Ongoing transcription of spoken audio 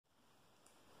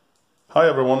Hi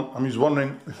everyone, I'm just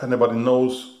wondering if anybody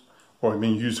knows or have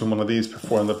been using one of these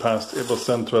before in the past. It was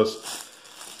sent to us.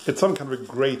 It's some kind of a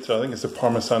grater. I think it's a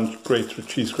Parmesan grater,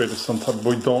 cheese grater, some type, but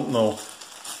we don't know.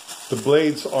 The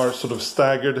blades are sort of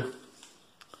staggered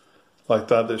like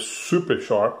that. They're super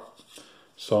sharp.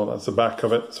 So that's the back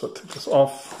of it. So I take this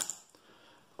off,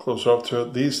 closer up to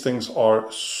it. These things are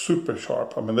super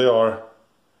sharp. I mean, they are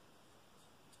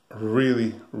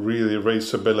really, really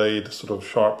razor blade sort of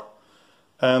sharp.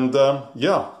 And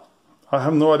yeah, I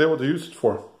have no idea what to use it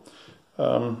for.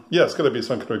 Yeah, it's got to be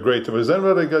some kind of grater. But is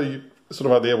anybody got a sort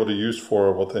of idea what to use for,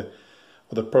 or what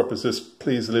the purpose is?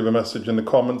 Please leave a message in the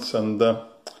comments, and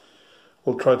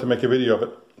we'll try to make a video of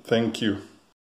it. Thank you.